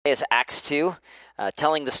Today is Acts 2,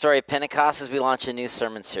 telling the story of Pentecost as we launch a new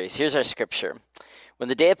sermon series. Here's our scripture. When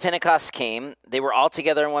the day of Pentecost came, they were all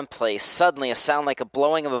together in one place. Suddenly, a sound like a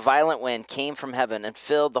blowing of a violent wind came from heaven and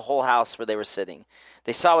filled the whole house where they were sitting.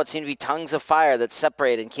 They saw what seemed to be tongues of fire that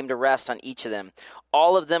separated and came to rest on each of them.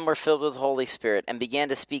 All of them were filled with the Holy Spirit and began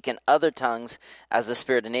to speak in other tongues as the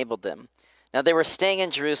Spirit enabled them. Now they were staying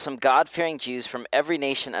in Jerusalem, God-fearing Jews from every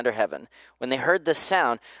nation under heaven. When they heard this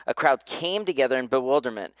sound, a crowd came together in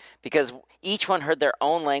bewilderment, because each one heard their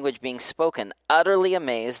own language being spoken. Utterly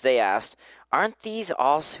amazed, they asked, "Aren't these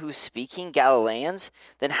all who speaking Galileans?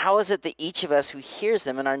 Then how is it that each of us who hears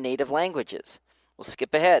them in our native languages?" We'll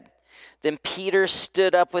skip ahead. Then Peter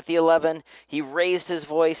stood up with the 11. He raised his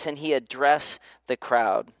voice and he addressed the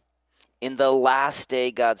crowd. "In the last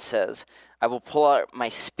day," God says, "I will pour out my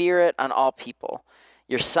spirit on all people.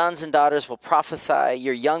 Your sons and daughters will prophesy.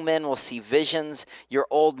 Your young men will see visions. Your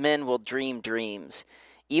old men will dream dreams.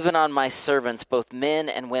 Even on my servants, both men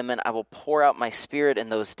and women, I will pour out my spirit in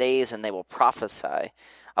those days, and they will prophesy.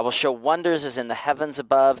 I will show wonders as in the heavens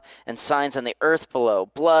above and signs on the earth below,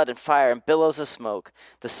 blood and fire and billows of smoke.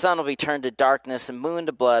 The sun will be turned to darkness and moon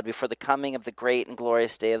to blood before the coming of the great and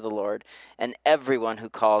glorious day of the Lord, and everyone who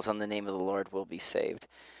calls on the name of the Lord will be saved."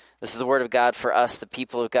 This is the word of God for us, the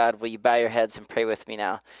people of God. Will you bow your heads and pray with me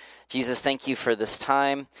now? Jesus, thank you for this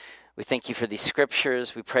time. We thank you for these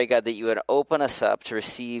scriptures. We pray, God, that you would open us up to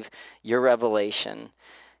receive your revelation.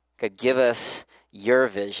 God, give us your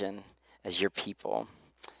vision as your people.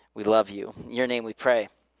 We love you. In your name we pray.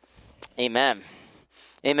 Amen.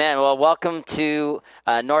 Amen. Well, welcome to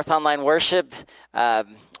North Online Worship.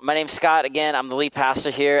 My name's Scott. Again, I'm the lead pastor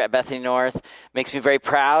here at Bethany North. Makes me very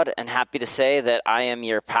proud and happy to say that I am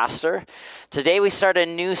your pastor. Today we start a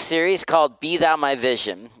new series called Be Thou My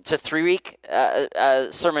Vision. It's a 3-week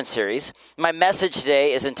sermon series. My message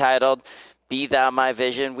today is entitled Be Thou My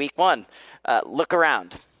Vision, Week 1. Look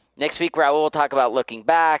around. Next week, Raul will talk about looking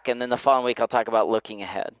back, and then the following week I'll talk about looking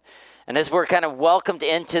ahead. And as we're kind of welcomed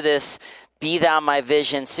into this Be Thou My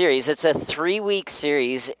Vision series, it's a 3-week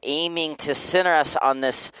series aiming to center us on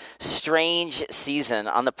this strange season,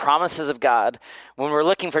 on the promises of God, when we're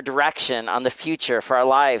looking for direction on the future for our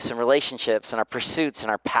lives and relationships and our pursuits and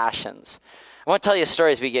our passions. I want to tell you a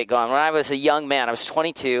story as we get going. When I was a young man, I was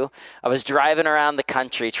 22, I was driving around the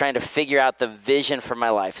country trying to figure out the vision for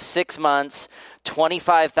my life. 6 months,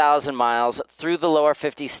 25,000 miles through the lower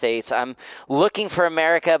 50 states. I'm looking for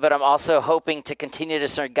America, but I'm also hoping to continue to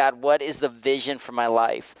discern, God, what is the vision for my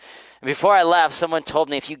life? And before I left, someone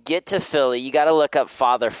told me, if you get to Philly, you got to look up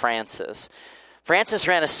Father Francis. Francis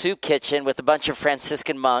ran a soup kitchen with a bunch of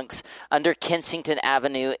Franciscan monks under Kensington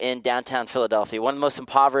Avenue in downtown Philadelphia, one of the most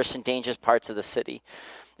impoverished and dangerous parts of the city.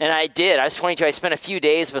 And I did. I was 22. I spent a few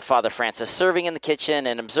days with Father Francis, serving in the kitchen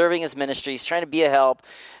and observing his ministries, trying to be a help.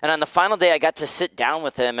 And on the final day, I got to sit down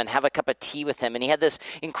with him and have a cup of tea with him. And he had this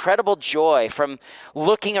incredible joy from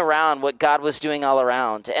looking around what God was doing all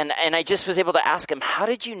around. And I just was able to ask him, how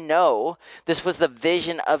did you know this was the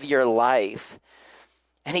vision of your life?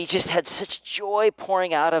 And he just had such joy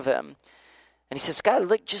pouring out of him. And he says, God,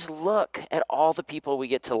 just look at all the people we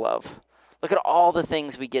get to love. Look at all the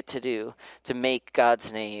things we get to do to make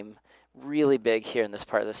God's name really big here in this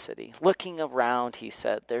part of the city. Looking around, he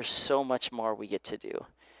said, there's so much more we get to do.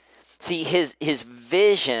 See, his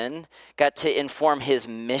vision got to inform his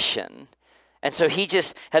mission. And so he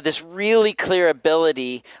just had this really clear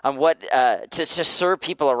ability on what to serve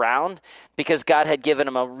people around, because God had given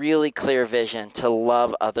him a really clear vision to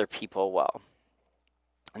love other people well.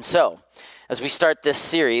 And so, as we start this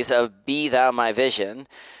series of Be Thou My Vision,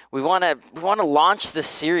 we want to launch this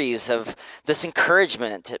series of this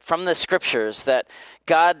encouragement from the scriptures that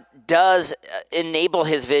God does enable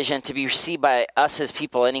his vision to be received by us as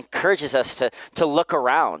people, and encourages us to look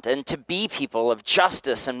around and to be people of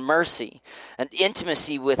justice and mercy and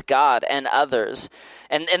intimacy with God and others,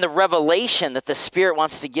 and the revelation that the Spirit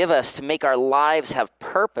wants to give us to make our lives have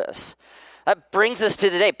purpose. That brings us to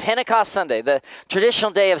today, Pentecost Sunday, the traditional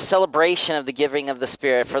day of celebration of the giving of the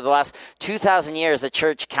Spirit. For the last 2,000 years, the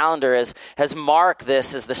church calendar has marked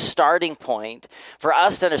this as the starting point for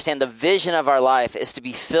us to understand the vision of our life is to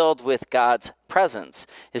be filled with God's presence,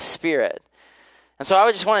 his Spirit. And so I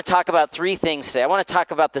would just want to talk about 3 things today. I want to talk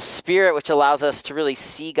about the Spirit, which allows us to really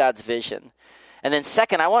see God's vision. And then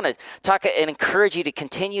second, I want to talk and encourage you to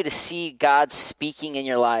continue to see God speaking in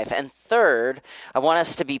your life. And third, I want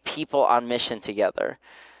us to be people on mission together.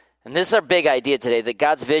 And this is our big idea today, that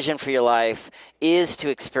God's vision for your life is to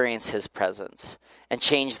experience his presence and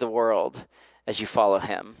change the world as you follow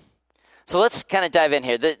him. So let's kind of dive in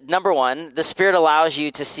here. Number one, the Spirit allows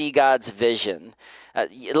you to see God's vision.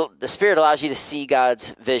 The Spirit allows you to see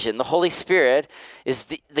God's vision. The Holy Spirit is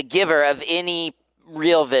the giver of any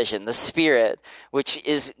real vision, the Spirit, which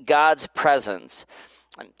is God's presence.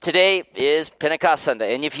 Today is Pentecost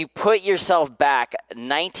Sunday, and if you put yourself back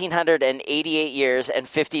 1988 years and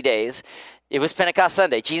 50 days, it was Pentecost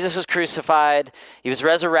Sunday. Jesus was crucified. He was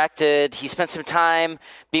resurrected. He spent some time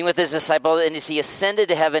being with his disciples, and as he ascended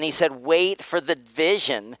to heaven, he said, wait for the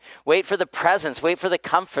vision, wait for the presence, wait for the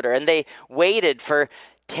comforter. And they waited for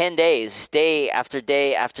 10 days, day after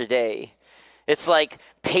day after day. It's like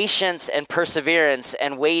patience and perseverance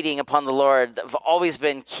and waiting upon the Lord have always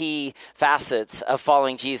been key facets of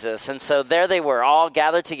following Jesus. And so there they were, all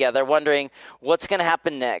gathered together, wondering what's going to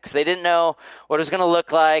happen next. They didn't know what it was going to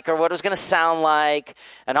look like or what it was going to sound like.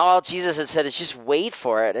 And all Jesus had said is just wait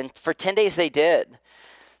for it. And for 10 days they did.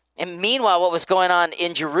 And meanwhile, what was going on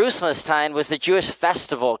in Jerusalem this time was the Jewish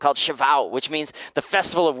festival called Shavuot, which means the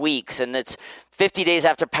Festival of Weeks, and it's 50 days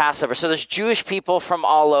after Passover. So there's Jewish people from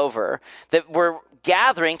all over that were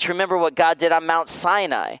gathering to remember what God did on Mount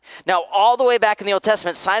Sinai. Now, all the way back in the Old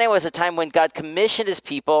Testament, Sinai was a time when God commissioned his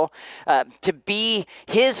people to be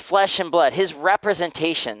his flesh and blood, his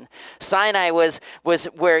representation. Sinai was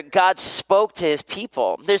where God spoke to his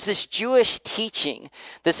people. There's this Jewish teaching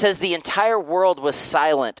that says the entire world was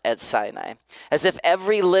silent at Sinai, as if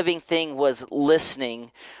every living thing was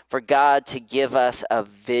listening for God to give us a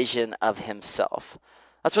vision of himself.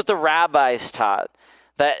 That's what the rabbis taught.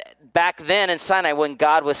 That back then in Sinai, when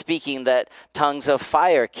God was speaking, that tongues of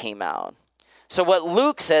fire came out. So what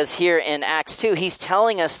Luke says here in Acts 2, he's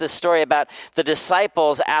telling us the story about the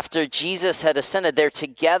disciples after Jesus had ascended. They're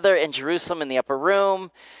together in Jerusalem in the upper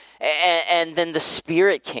room, and then the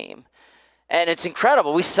Spirit came. And it's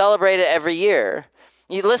incredible. We celebrate it every year.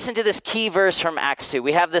 You listen to this key verse from Acts 2.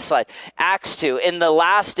 We have this slide. Acts 2. In the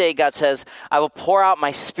last day, God says, I will pour out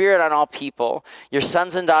my Spirit on all people. Your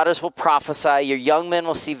sons and daughters will prophesy. Your young men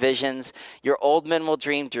will see visions. Your old men will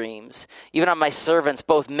dream dreams. Even on my servants,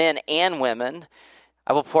 both men and women,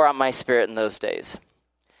 I will pour out my Spirit in those days.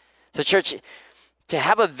 So church, to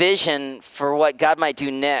have a vision for what God might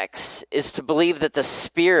do next is to believe that the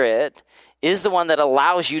Spirit is the one that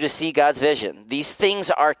allows you to see God's vision. These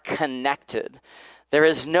things are connected. There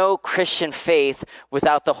is no Christian faith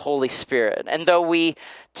without the Holy Spirit. And though we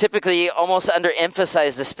typically almost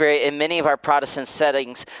underemphasize the Spirit in many of our Protestant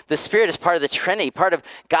settings, the Spirit is part of the Trinity, part of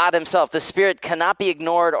God himself. The Spirit cannot be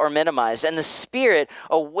ignored or minimized. And the Spirit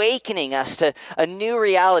awakening us to a new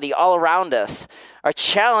reality all around us. Our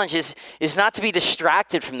challenge is not to be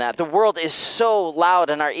distracted from that. The world is so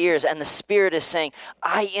loud in our ears, and the Spirit is saying,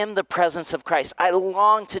 I am the presence of Christ. I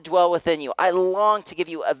long to dwell within you. I long to give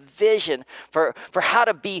you a vision for how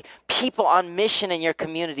to be people on mission in your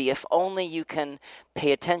community if only you can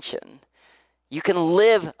pay attention. You can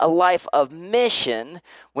live a life of mission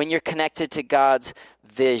when you're connected to God's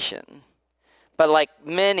vision. But like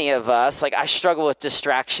many of us, like I struggle with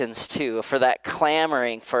distractions too, for that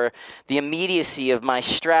clamoring, for the immediacy of my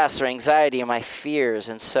stress or anxiety or my fears.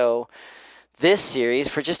 And so this series,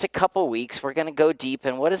 for just a couple weeks, we're going to go deep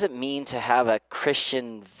in what does it mean to have a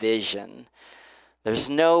Christian vision? There's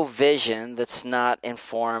no vision that's not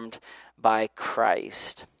informed by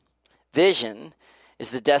Christ. Vision is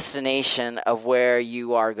the destination of where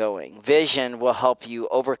you are going. Vision will help you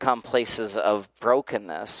overcome places of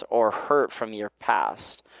brokenness or hurt from your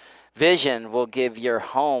past. Vision will give your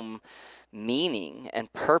home meaning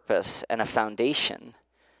and purpose and a foundation.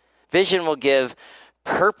 Vision will give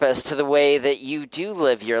purpose to the way that you do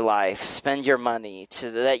live your life, spend your money,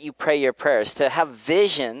 that you pray your prayers. To have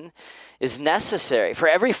vision is necessary for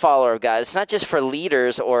every follower of God. It's not just for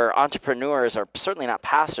leaders or entrepreneurs or certainly not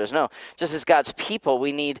pastors. No, just as God's people,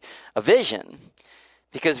 we need a vision,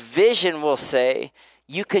 because vision will say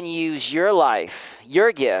you can use your life,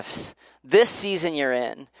 your gifts, this season you're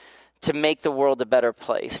in to make the world a better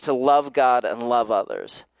place, to love God and love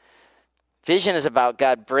others. Vision is about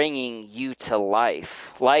God bringing you to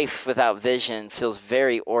life. Life without vision feels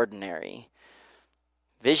very ordinary.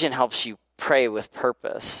 Vision helps you pray with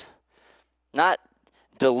purpose. Not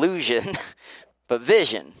delusion, but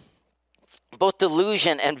vision. Both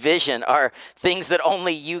delusion and vision are things that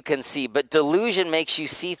only you can see, but delusion makes you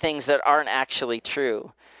see things that aren't actually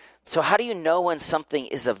true. So how do you know when something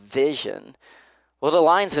is a vision? Well, it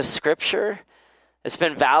aligns with Scripture. It's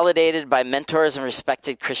been validated by mentors and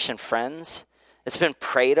respected Christian friends. It's been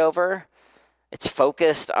prayed over. It's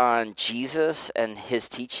focused on Jesus and his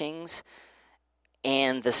teachings.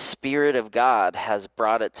 And the Spirit of God has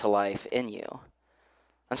brought it to life in you.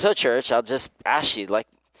 And so, church, I'll just ask you, like,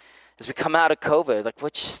 as we come out of COVID, like,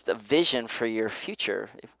 what's the vision for your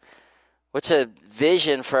future? What's a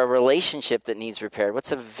vision for a relationship that needs repaired?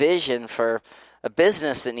 What's a vision for a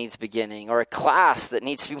business that needs beginning, or a class that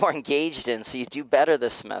needs to be more engaged in so you do better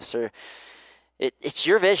this semester? It's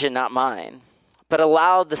your vision, not mine. But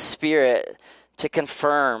allow the Spirit to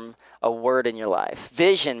confirm a word in your life.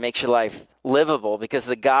 Vision makes your life livable because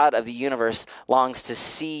the God of the universe longs to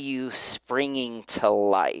see you springing to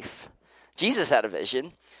life. Jesus had a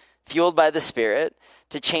vision, fueled by the Spirit,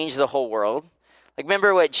 to change the whole world. Like,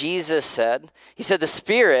 remember what Jesus said? He said, the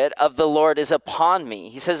Spirit of the Lord is upon me.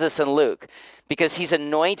 He says this in Luke, because he's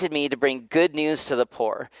anointed me to bring good news to the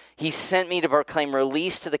poor. He sent me to proclaim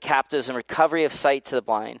release to the captives and recovery of sight to the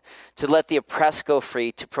blind, to let the oppressed go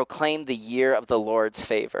free, to proclaim the year of the Lord's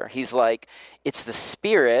favor. He's like, it's the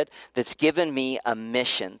Spirit that's given me a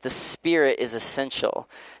mission. The Spirit is essential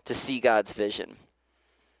to see God's vision.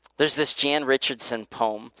 There's this Jan Richardson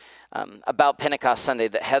poem about Pentecost Sunday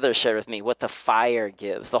that Heather shared with me, What the Fire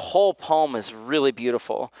Gives. The whole poem is really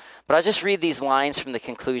beautiful, but I'll just read these lines from the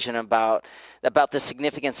conclusion about the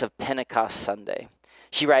significance of Pentecost Sunday.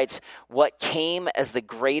 She writes, what came as the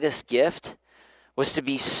greatest gift was to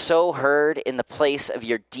be so heard in the place of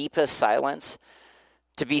your deepest silence,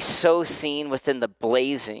 to be so seen within the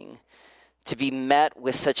blazing, to be met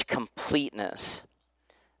with such completeness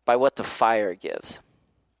by what the fire gives.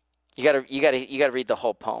 You gotta read the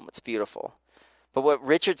whole poem. It's beautiful. But what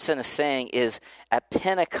Richardson is saying is, at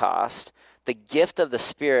Pentecost, the gift of the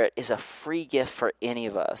Spirit is a free gift for any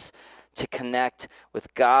of us to connect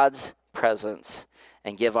with God's presence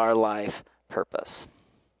and give our life purpose.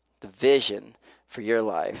 The vision for your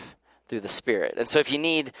life through the Spirit. And so if you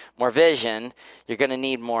need more vision, you're going to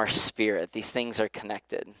need more Spirit. These things are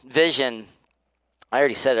connected. Vision, I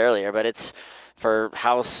already said earlier, but it's for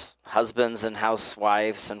house husbands and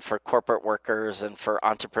housewives, and for corporate workers, and for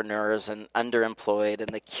entrepreneurs and underemployed, and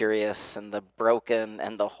the curious and the broken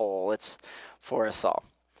and the whole. It's for us all.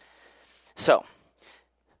 So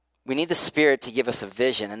we need the Spirit to give us a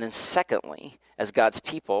vision. And then secondly, as God's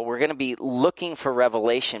people, we're going to be looking for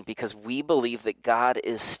revelation because we believe that God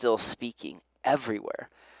is still speaking everywhere.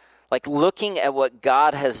 Like, looking at what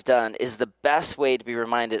God has done is the best way to be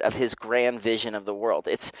reminded of his grand vision of the world.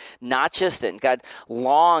 It's not just that God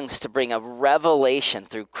longs to bring a revelation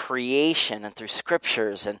through creation and through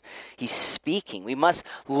scriptures, and he's speaking. We must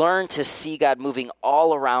learn to see God moving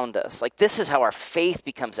all around us. Like, this is how our faith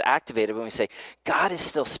becomes activated when we say, God is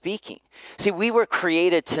still speaking. See, we were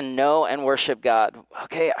created to know and worship God.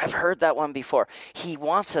 Okay, I've heard that one before. He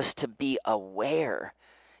wants us to be aware.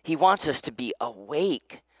 He wants us to be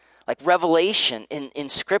awake. Like revelation in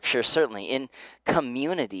Scripture, certainly, in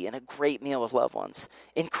community, in a great meal with loved ones,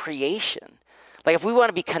 in creation. Like, if we want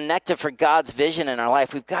to be connected for God's vision in our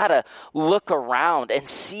life, we've got to look around and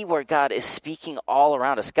see where God is speaking all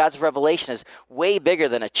around us. God's revelation is way bigger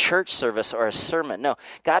than a church service or a sermon. No,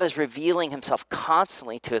 God is revealing himself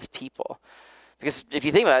constantly to his people. Because if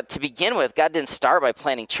you think about it, to begin with, God didn't start by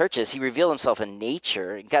planting churches. He revealed himself in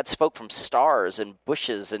nature. God spoke from stars and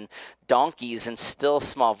bushes and donkeys and still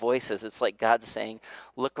small voices. It's like God saying,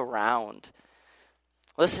 look around.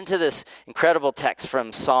 Listen to this incredible text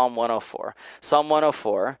from Psalm 104. Psalm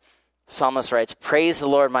 104, the psalmist writes, praise the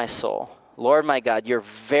Lord, my soul. Lord, my God, you're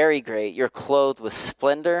very great. You're clothed with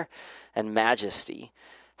splendor and majesty.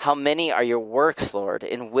 How many are your works, Lord?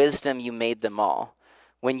 In wisdom you made them all.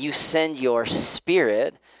 When you send your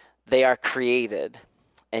Spirit, they are created,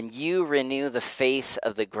 and you renew the face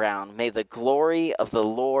of the ground. May the glory of the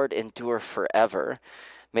Lord endure forever.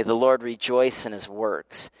 May the Lord rejoice in his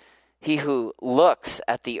works. He who looks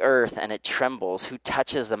at the earth and it trembles, who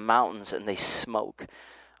touches the mountains and they smoke.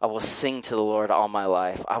 I will sing to the Lord all my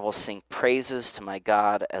life. I will sing praises to my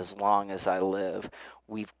God as long as I live.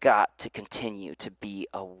 We've got to continue to be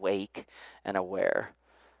awake and aware.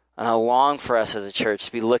 And I long for us as a church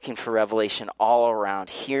to be looking for revelation all around,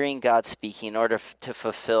 hearing God speaking in order to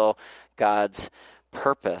fulfill God's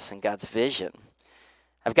purpose and God's vision.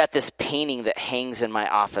 I've got this painting that hangs in my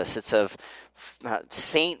office. It's of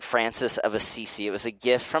Saint Francis of Assisi. It was a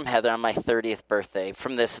gift from Heather on my 30th birthday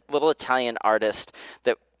from this little Italian artist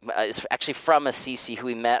that is actually from Assisi, who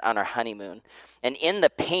we met on our honeymoon. And in the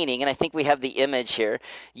painting, and I think we have the image here,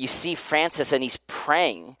 you see Francis and he's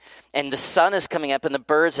praying, and the sun is coming up and the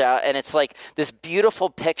birds are out, and it's like this beautiful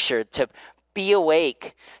picture to be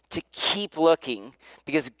awake, to keep looking,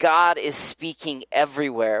 because God is speaking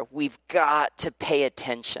everywhere. We've got to pay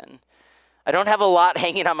attention. I don't have a lot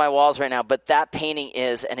hanging on my walls right now, but that painting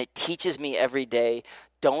is, and it teaches me every day,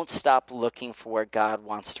 don't stop looking for where God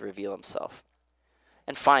wants to reveal himself.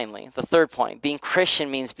 And finally, the third point, being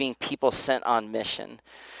Christian means being people sent on mission.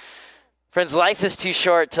 Friends, life is too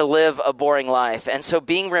short to live a boring life. And so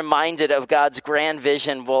being reminded of God's grand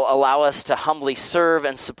vision will allow us to humbly serve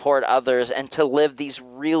and support others and to live these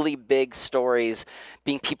really big stories,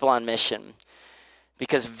 being people on mission.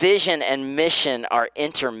 Because vision and mission are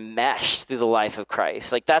intermeshed through the life of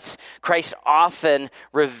Christ. Christ often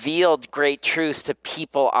revealed great truths to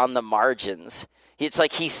people on the margins. It's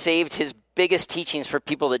like he saved his biggest teachings for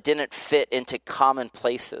people that didn't fit into common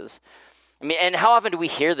places. I mean, and how often do we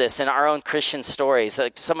hear this in our own Christian stories?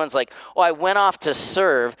 Like someone's like, oh, I went off to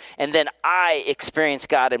serve, and then I experienced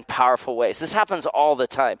God in powerful ways. This happens all the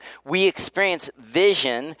time. We experience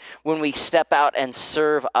vision when we step out and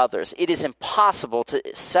serve others. It is impossible to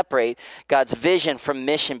separate God's vision from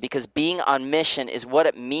mission because being on mission is what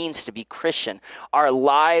it means to be Christian. Our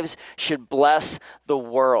lives should bless the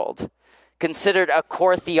world. Considered a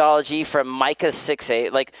core theology from Micah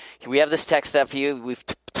 6:8. Like, we have this text up for you. We've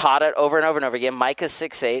taught it over and over and over again. Micah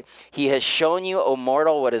 6:8. He has shown you, O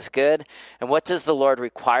mortal, what is good. And what does the Lord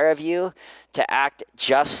require of you? To act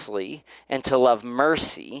justly and to love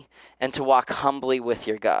mercy and to walk humbly with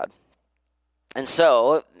your God. And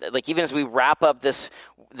so, like, even as we wrap up this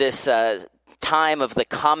time of the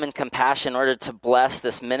common compassion in order to bless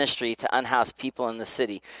this ministry to unhoused people in the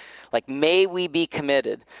city, like, may we be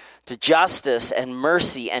committed to justice and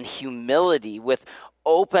mercy and humility with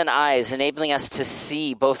open eyes, enabling us to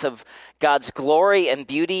see both of God's glory and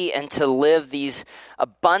beauty and to live these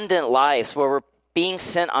abundant lives where we're being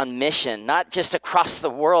sent on mission, not just across the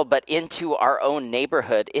world, but into our own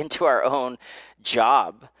neighborhood, into our own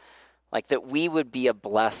job, like that we would be a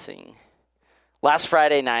blessing. Last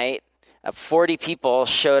Friday night, 40 people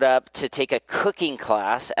showed up to take a cooking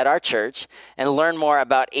class at our church and learn more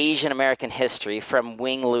about Asian American history from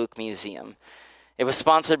Wing Luke Museum. It was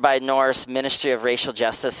sponsored by Norse Ministry of Racial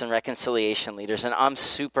Justice and Reconciliation Leaders, and I'm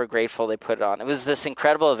super grateful they put it on. It was this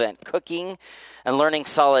incredible event, cooking and learning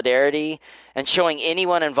solidarity and showing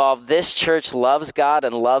anyone involved this church loves God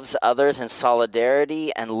and loves others in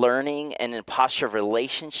solidarity and learning and in a posture of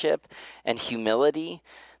relationship and humility,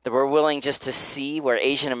 that we're willing just to see where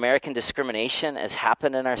Asian American discrimination has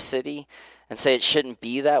happened in our city and say it shouldn't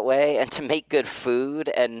be that way, and to make good food.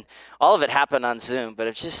 And all of it happened on Zoom, but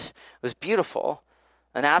it was beautiful.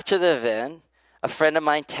 And after the event, a friend of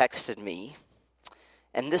mine texted me,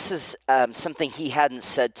 and this is something he hadn't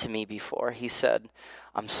said to me before. He said,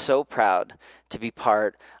 I'm so proud to be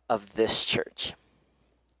part of this church.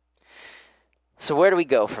 So where do we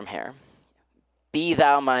go from here? Be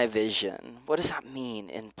thou my vision. What does that mean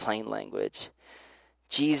in plain language?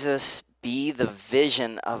 Jesus, be the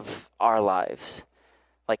vision of our lives.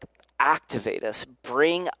 Like, activate us,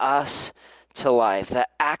 bring us to life. That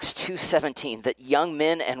Acts 2:17, that young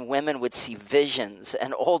men and women would see visions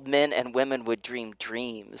and old men and women would dream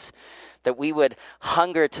dreams. That we would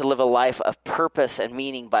hunger to live a life of purpose and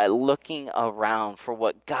meaning by looking around for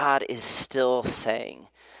what God is still saying.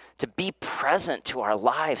 To be present to our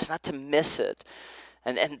lives, not to miss it.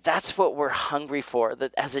 And that's what we're hungry for,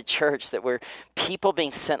 that as a church, that we're people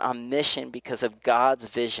being sent on mission because of God's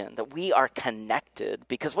vision, that we are connected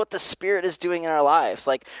because what the Spirit is doing in our lives.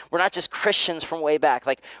 Like, we're not just Christians from way back.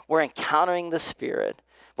 Like, we're encountering the Spirit.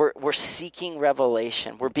 We're seeking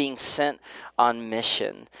revelation. We're being sent on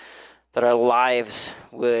mission, that our lives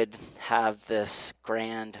would have this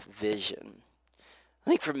grand vision. I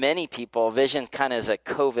think for many people, vision kind of is a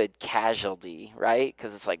COVID casualty, right?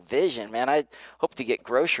 Because it's like, vision, man, I hope to get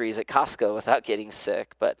groceries at Costco without getting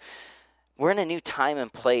sick. But we're in a new time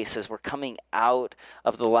and place as we're coming out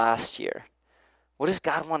of the last year. What does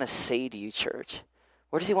God want to say to you, church?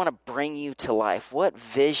 Where does he want to bring you to life? What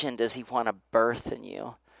vision does he want to birth in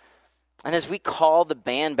you? And as we call the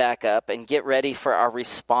band back up and get ready for our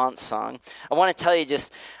response song, I want to tell you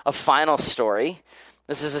just a final story.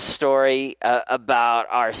 This is a story about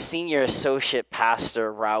our senior associate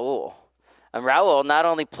pastor, Raul. And Raul not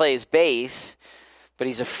only plays bass, but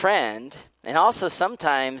he's a friend. And also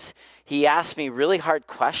sometimes he asks me really hard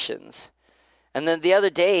questions. And then the other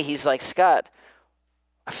day he's like, Scott,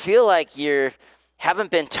 I feel like you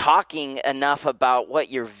haven't been talking enough about what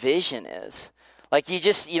your vision is. Like, you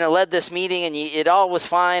just, led this meeting and it all was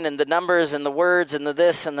fine and the numbers and the words and the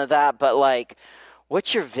this and the that. But like,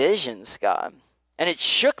 what's your vision, Scott? And it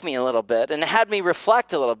shook me a little bit and it had me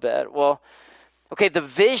reflect a little bit. Well, okay, the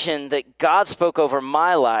vision that God spoke over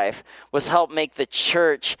my life was help make the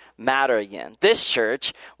church matter again. This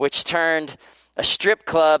church, which turned a strip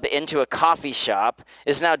club into a coffee shop,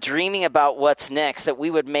 is now dreaming about what's next, that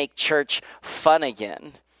we would make church fun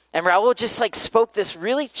again. And Raul just spoke this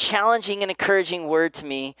really challenging and encouraging word to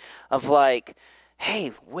me of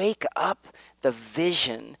hey, wake up the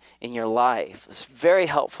vision in your life. It's very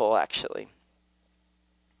helpful, actually.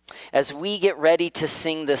 As we get ready to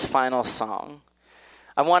sing this final song,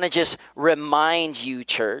 I want to just remind you,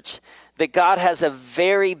 church, that God has a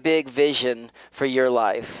very big vision for your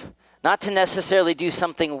life. Not to necessarily do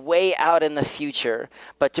something way out in the future,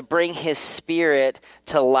 but to bring his Spirit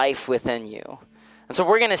to life within you. And so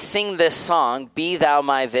we're going to sing this song, Be Thou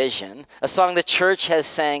My Vision, a song the church has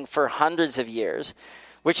sang for hundreds of years,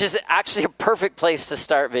 which is actually a perfect place to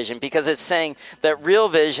start vision, because it's saying that real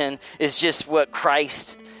vision is just what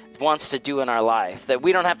Christ wants to do in our life, that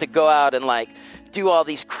we don't have to go out and do all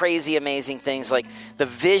these crazy, amazing things. The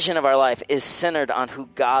vision of our life is centered on who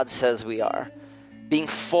God says we are, being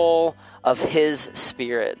full of his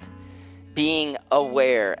Spirit, being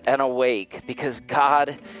aware and awake because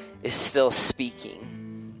God is still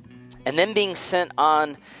speaking, and then being sent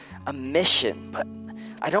on a mission. But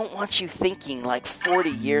I don't want you thinking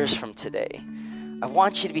 40 years from today. I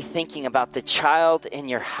want you to be thinking about the child in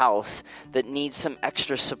your house that needs some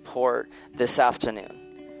extra support this afternoon.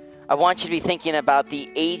 I want you to be thinking about the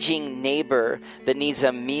aging neighbor that needs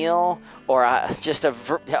a meal or just a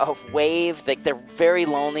wave, they're very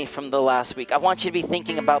lonely from the last week. I want you to be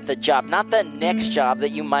thinking about the job, not the next job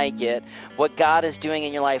that you might get, what God is doing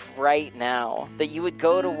in your life right now, that you would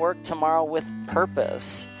go to work tomorrow with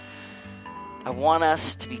purpose. I want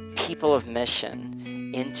us to be people of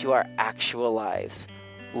mission into our actual lives,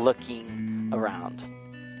 looking around.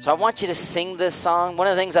 So I want you to sing this song. One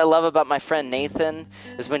of the things I love about my friend Nathan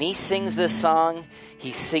is when he sings this song,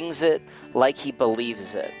 he sings it like he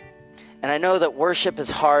believes it. And I know that worship is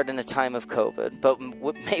hard in a time of COVID, but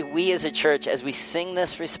may we as a church, as we sing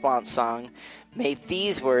this response song, may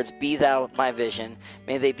these words, Be Thou My Vision,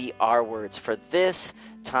 may they be our words for this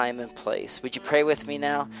time and place. Would you pray with me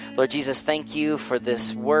now? Lord Jesus, thank you for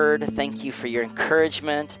this word. Thank you for your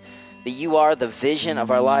encouragement, that you are the vision of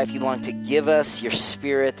our life. You long to give us your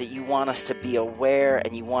Spirit, that you want us to be aware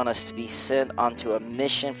and you want us to be sent onto a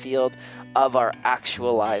mission field of our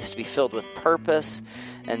actual lives, to be filled with purpose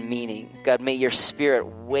and meaning. God, may your Spirit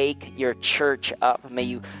wake your church up. May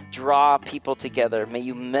you draw people together. May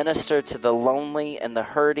you minister to the lonely and the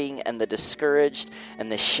hurting and the discouraged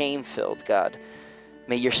and the shame-filled, God.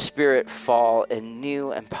 May your Spirit fall in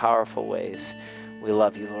new and powerful ways. We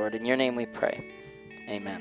love you, Lord. In your name we pray. Amen.